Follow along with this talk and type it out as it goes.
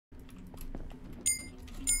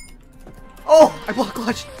Oh, I block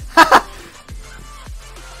clutch.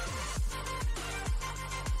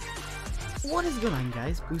 What is going on,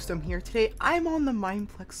 guys? Bluestorm here. Today I'm on the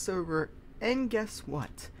Mineplex server, and guess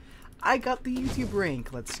what? I got the YouTube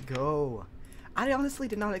rank. Let's go. I honestly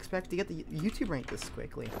did not expect to get the YouTube rank this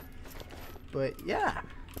quickly, but yeah,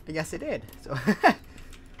 I guess I did. So,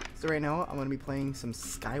 so right now I'm gonna be playing some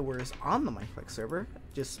Skywars on the Mineplex server,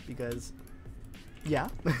 just because. Yeah,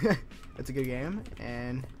 it's a good game,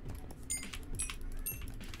 and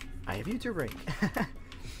I have YouTube rank.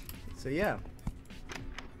 So yeah.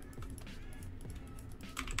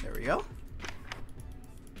 There we go.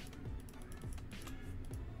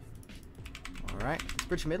 Alright, let's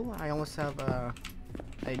bridge middle. I almost have a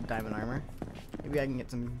diamond armor. Maybe I can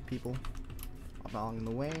get some people along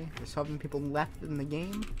the way. There's 7 people left in the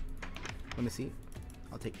game. Let me see.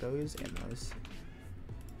 I'll take those and those.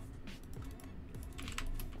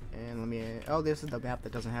 And let me... oh, this is the map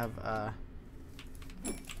that doesn't have...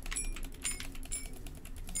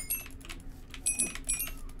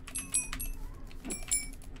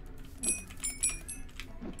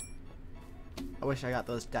 I wish I got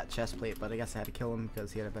that chest plate, but I guess I had to kill him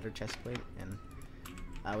because he had a better chest plate, and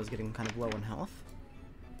I was getting kind of low in health.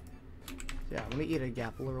 So yeah, let me eat a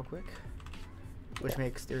gapple real quick, which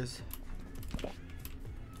makes there's...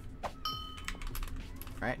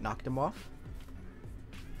 Alright, knocked him off.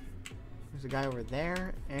 There's a guy over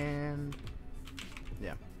there, and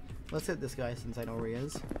yeah, let's hit this guy since I know where he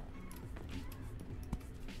is.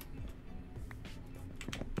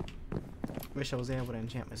 Wish I was able to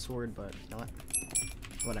enchant my sword, but you know what?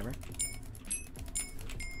 Whatever.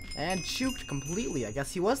 And juked completely. I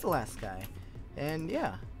guess he was the last guy. And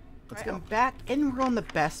yeah, let's get back, and we're on the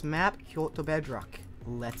best map, Bedrock.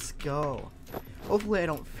 Let's go. Hopefully I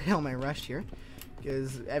don't fail my rush here,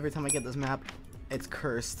 because every time I get this map, it's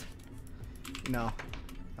cursed. You know,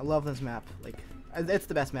 I love this map. Like, it's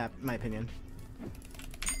the best map in my opinion.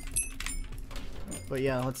 But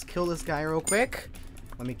yeah, let's kill this guy real quick.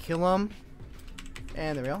 Let me kill him.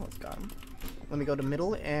 And there we go, let's got him. Let me go to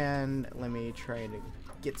middle and let me try to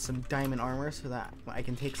get some diamond armor so that I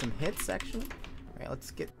can take some hits actually. Alright, let's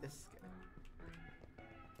get this guy.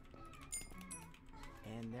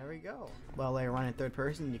 And there we go. While I run in third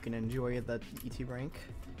person, you can enjoy the YouTube rank.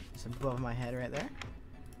 Just above my head right there.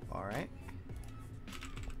 Alright.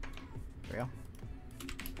 There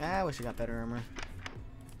we go. I wish I got better armor.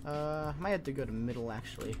 Might have to go to middle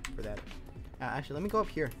actually for that. Actually, let me go up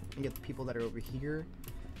here and get the people that are over here.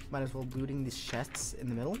 Might as well looting these chests in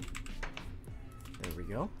the middle. There we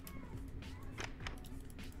go.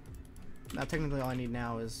 Now, technically, all I need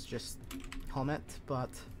now is just helmet, but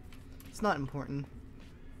it's not important.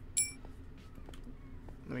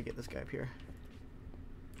 Let me get this guy up here.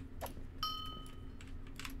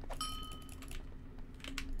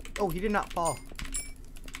 Oh, he did not fall.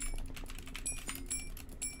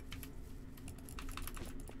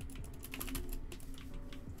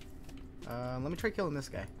 Let me try killing this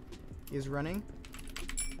guy. He is running.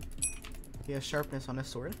 He has sharpness on his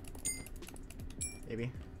sword.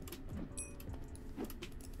 Maybe.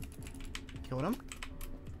 Killing him.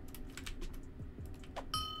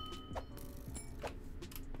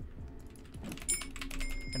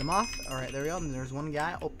 Get him off. Alright, there we go. And there's one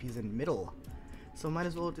guy. Oh, he's in middle. So might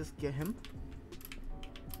as well just get him.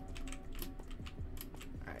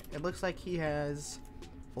 Alright, it looks like he has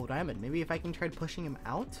full diamond. Maybe if I can try pushing him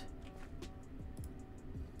out.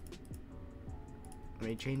 Let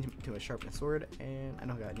me change him to a sharpened sword, and I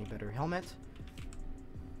don't got any better helmet.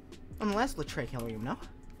 Unless, let's try killing him now.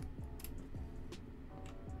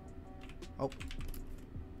 Oh.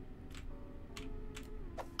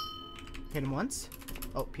 Hit him once.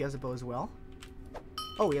 Oh, he has a bow as well.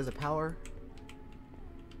 Oh, he has a power.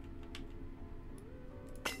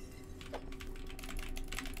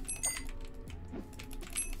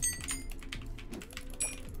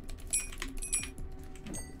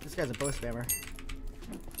 This guy's a bow spammer.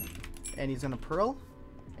 And he's gonna pearl,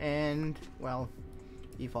 and well,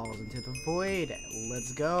 he falls into the void.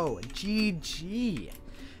 Let's go. GG.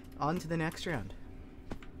 On to the next round.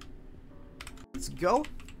 Let's go.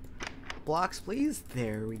 Blocks, please.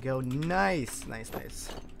 There we go. Nice, nice, nice.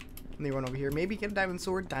 Let me run over here. Maybe get a diamond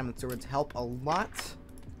sword. Diamond swords help a lot.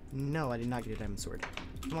 No, I did not get a diamond sword.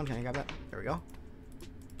 Come on, can I grab that? There we go.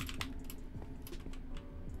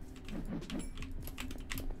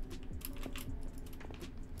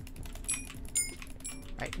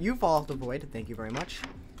 Alright, you fall off the void. Thank you very much.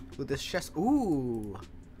 With this chest. Ooh.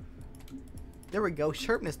 There we go.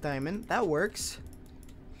 Sharpness diamond. That works.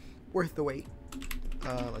 Worth the wait.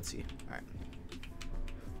 Let's see. Alright.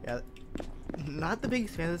 Yeah. Not the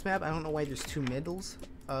biggest fan of this map. I don't know why there's 2 middles.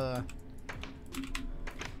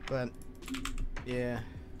 But yeah.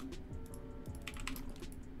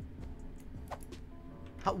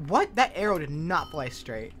 What? That arrow did not fly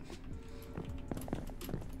straight.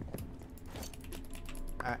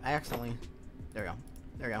 Alright, I accidentally. There we go.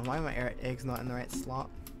 There we go. Why are my eggs not in the right slot?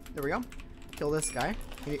 There we go. Kill this guy.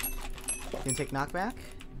 Can you take knockback?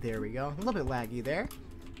 There we go. A little bit laggy there.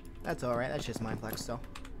 That's alright. That's just Mineplex, though.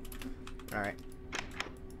 Alright.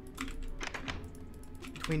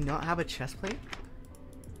 Do we not have a chest plate?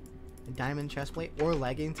 A diamond chest plate? Or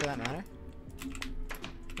leggings, for that matter?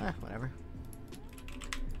 Whatever.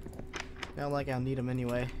 I don't like I'll need them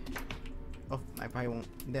anyway. Oh, I probably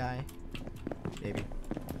won't die. Maybe.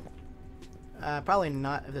 Probably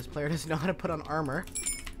not if this player doesn't know how to put on armor.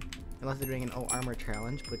 Unless they're doing an armor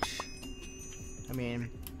challenge, which, I mean,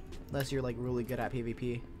 unless you're like really good at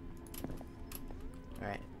PvP.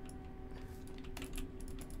 Alright.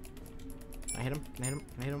 Can I hit him? Can I hit him?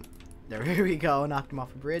 Can I hit him? There we go. Knocked him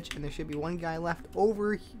off a bridge. And there should be one guy left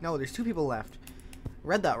over. No, there's two people left.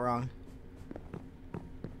 Read that wrong.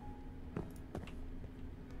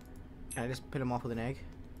 Can I just put him off with an egg?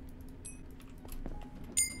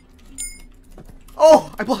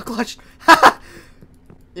 Oh! I block clutched!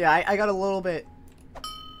 Yeah, I got a little bit.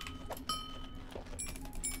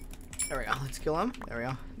 There we go. Let's kill him. There we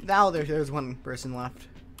go. Now there's one person left.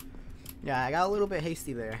 Yeah, I got a little bit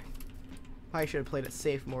hasty there. Probably should have played it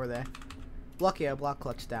safe more there. Lucky I block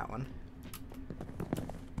clutched that one.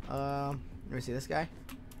 Let me see this guy.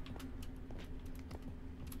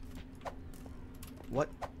 What?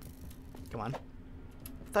 Come on.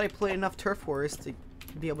 I thought I played enough turf wars to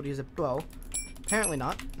be able to use a bow. Apparently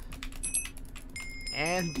not.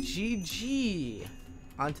 And GG.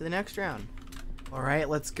 On to the next round. Alright,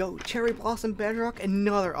 let's go. Cherry Blossom Bedrock,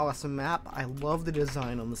 another awesome map. I love the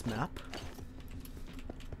design on this map.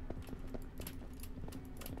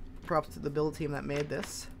 Props to the build team that made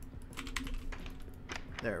this.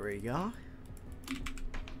 There we go.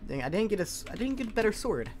 Dang, I didn't get a better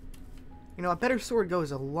sword. You know, a better sword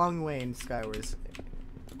goes a long way in Skywars.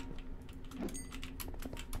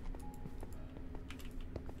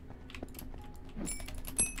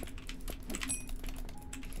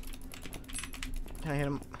 Can I hit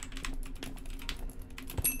him?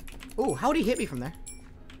 Oh, how did he hit me from there?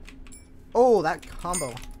 Oh, that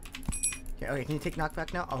combo. Okay, can you take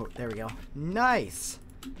knockback now? Oh, there we go. Nice!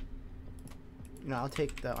 No, I'll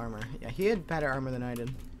take the armor. Yeah, he had better armor than I did.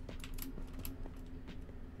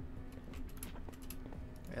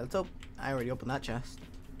 Okay, let's open. I already opened that chest.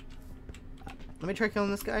 Let me try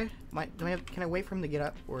killing this guy. Can I wait for him to get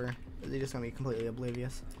up, or is he just gonna be completely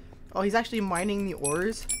oblivious? Oh, he's actually mining the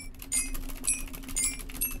ores.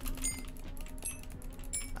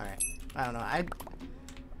 Alright. I don't know.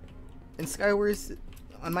 In Skywars,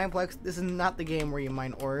 on Mineplex, this is not the game where you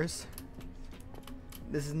mine ores.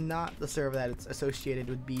 This is not the server that it's associated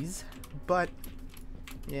with bees. But,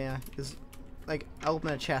 yeah, because, like, I open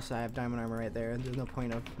a chest and I have diamond armor right there, and there's no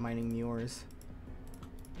point of mining the ores.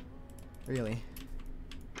 Really.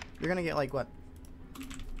 You're gonna get, like, what?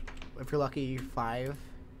 If you're lucky,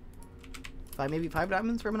 maybe five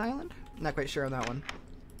diamonds from an island? Not quite sure on that one.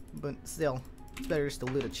 But still, it's better just to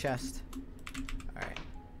loot a chest. Alright.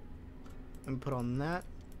 Let me put on that.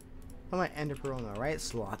 Put my ender pearl in the right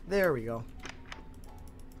slot. There we go.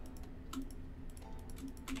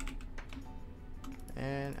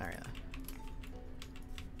 And, alright.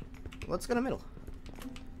 Let's go to middle.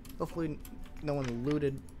 Hopefully no one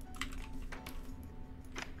looted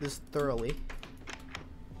this thoroughly.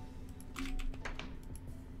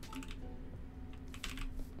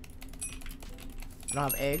 I don't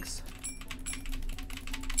have eggs.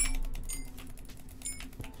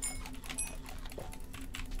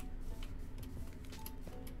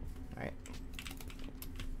 Alright.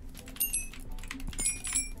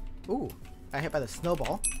 Ooh, I hit by the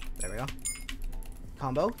snowball. There we go.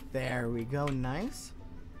 Combo. There we go. Nice.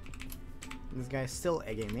 This guy's still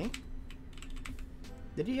egging me.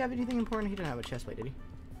 Did he have anything important? He didn't have a chestplate, did he?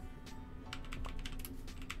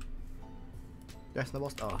 Do I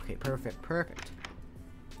snowballs? Oh, okay. Perfect. Perfect.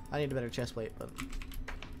 I need a better chestplate, but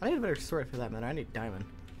I need a better sword for that matter. I need diamond.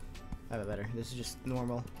 I have a better. This is just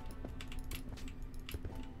normal.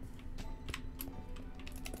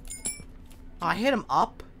 Oh, I hit him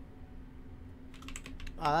up.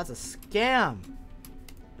 Oh, that's a scam.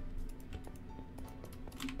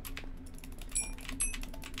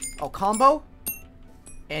 Oh, combo.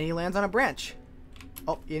 And he lands on a branch.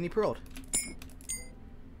 Oh, and he pearled.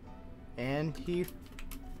 And he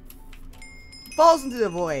falls into the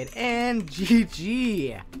void. And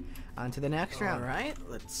GG. On to the next round. Alright,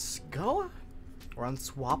 let's go. We're on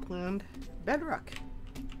Swampland Bedrock.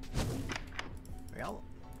 go.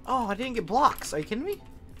 Oh, I didn't get blocks. Are you kidding me?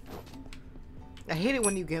 I hate it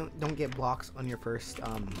when you don't get blocks on your first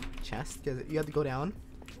chest, because you have to go down.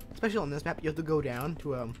 Especially on this map, you have to go down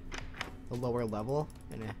to a lower level,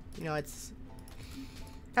 and you know, it's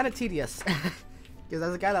kind of tedious. Because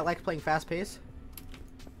as a guy that likes playing fast pace,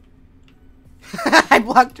 I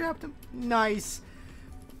block trapped him. Nice.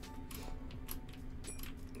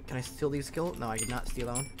 Can I steal these skills? No, I did not steal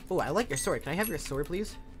that one. Oh, I like your sword. Can I have your sword,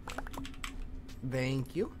 please?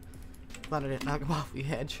 Thank you. Glad I didn't knock him off the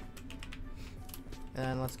edge.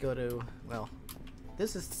 And let's go to, well,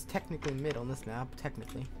 this is technically mid on this map.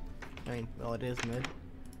 Technically. I mean, well, it is mid.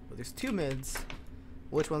 But there's two mids.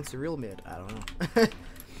 Which one's the real mid? I don't know.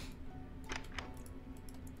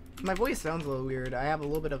 My voice sounds a little weird. I have a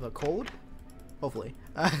little bit of a cold. Hopefully.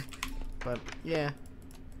 But, yeah.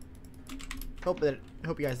 Hope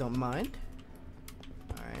you guys don't mind.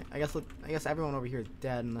 Alright, I guess everyone over here is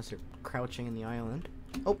dead unless they're crouching in the island.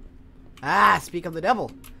 Oh! Ah! Speak of the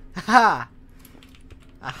devil! Haha!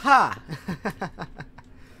 Aha!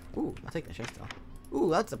 Ooh, I'll take the chest though.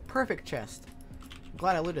 Ooh, that's a perfect chest. I'm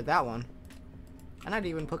glad I looted that one. And I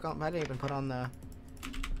didn't even put on the...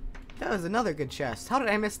 That was another good chest. How did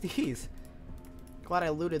I miss these? Glad I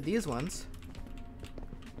looted these ones.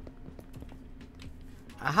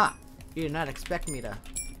 Aha! You did not expect me to...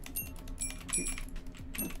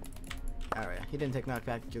 Alright, he didn't take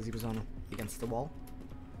knockback because he was on against the wall.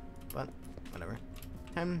 But, whatever.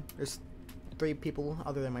 There's 3 people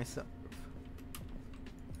other than myself.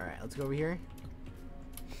 Alright, let's go over here.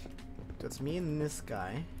 So it's me and this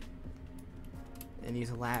guy. And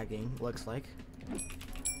he's lagging, looks like.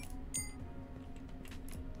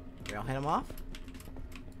 Okay, I'll hit him off.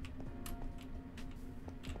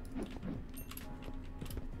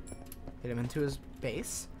 Hit him into his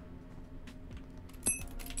base.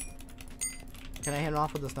 Can I hit him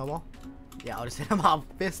off with the snowball? Yeah, I'll just hit him off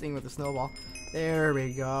fisting with the snowball. There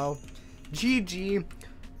we go. GG.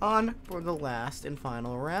 On for the last and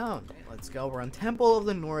final round. Let's go. We're on Temple of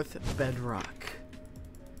the North Bedrock.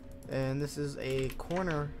 And this is a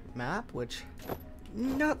corner map, which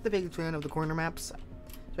not the big fan of the corner maps.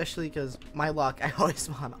 Especially because my luck, I always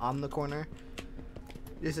spawn on the corner.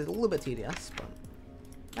 This is a little bit tedious, but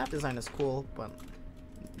map design is cool, but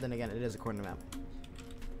then again, it is a corner map.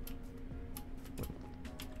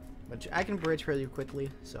 Which I can bridge fairly quickly,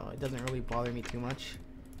 so it doesn't really bother me too much.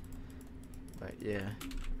 But yeah.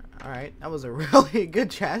 Alright, that was a really good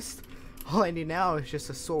chest. All I need now is just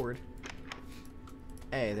a sword.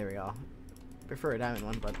 Hey, there we go. Prefer a diamond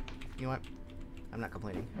one, but you know what? I'm not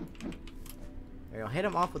complaining. There we go. Hit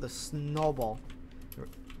him off with a snowball.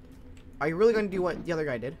 Are you really going to do what the other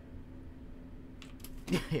guy did?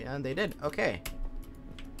 Yeah, and they did. Okay.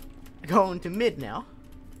 Going to mid now.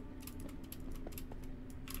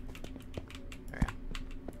 Alright.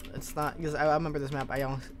 It's not, because I remember this map, I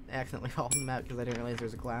almost accidentally fell on the map because I didn't realize there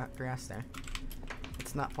was a grass there.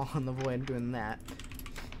 It's not fall in the void doing that.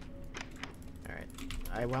 Alright.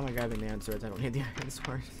 Why am I grabbing the iron swords? I don't need the iron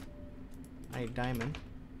swords. I need diamond.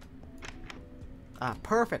 Ah,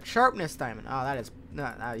 perfect. Sharpness diamond. Oh, that is...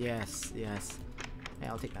 yes, yes. Hey,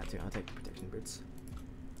 I'll take that too. I'll take the protection boots.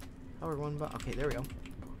 Oh, we're one but okay, there we go.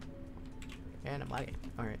 And I'm lagging.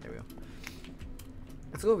 Alright, there we go.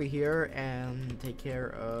 Let's go over here and take care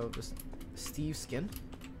of Steve's skin.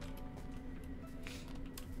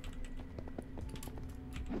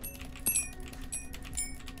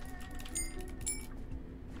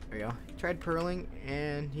 There we go. He tried purling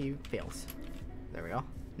and he fails. There we go.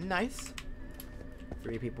 Nice.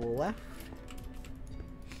 3 people left.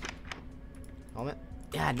 Helmet.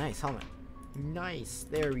 Yeah, nice helmet. Nice.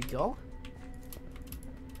 There we go.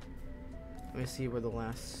 Let me see where the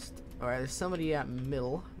last... Alright, there's somebody at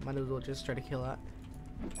middle. Might as well just try to kill that.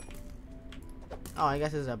 Oh, I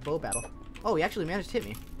guess it's a bow battle. Oh, he actually managed to hit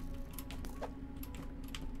me.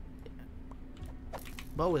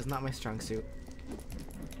 Bow is not my strong suit.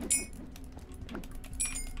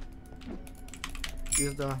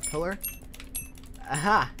 Use the pillar.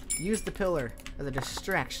 Aha! Use the pillar as a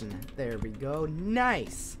distraction. There we go.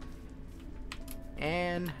 Nice!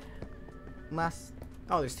 And... last...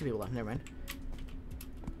 Oh, there's 2 people left. Never mind.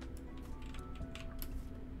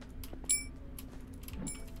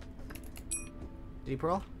 Did he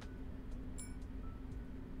pearl?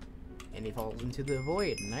 And he falls into the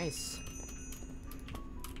void. Nice.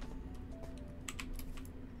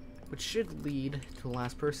 Which should lead to the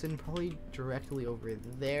last person, probably directly over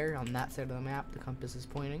there on that side of the map. The compass is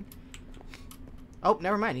pointing. Oh,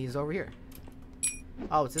 never mind. He's over here.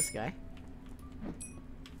 Oh, it's this guy.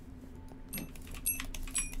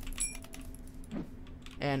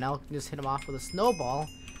 And I'll just hit him off with a snowball.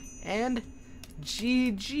 And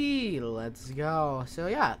GG. Let's go. So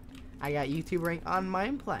yeah, I got YouTube rank on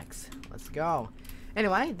Mineplex. Let's go.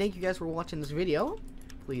 Anyway, thank you guys for watching this video.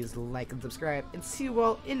 Please like and subscribe, and see you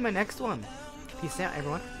all in my next one. Peace out,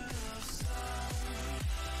 everyone.